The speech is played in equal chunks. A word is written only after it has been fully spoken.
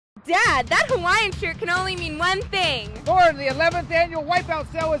Dad, that Hawaiian shirt can only mean one thing. Lord, the 11th annual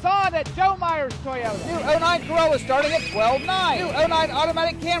Wipeout sale is on at Joe Myers Toyota. New 09 Corolla starting at $12,900. New 09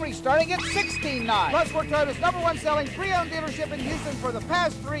 Automatic Camry starting at $16,900. Plus, we're Toyota's #1 selling pre-owned dealership in Houston for the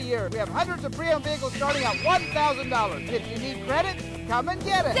past 3 years. We have hundreds of pre-owned vehicles starting at $1,000. If you need credit, come and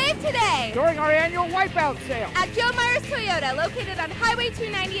get it. Save today During our annual Wipeout sale. at Joe Myers Toyota, located on Highway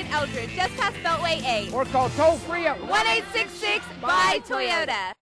 290 in Eldridge, just past Beltway 8. Or call toll-free at 1866 by Toyota.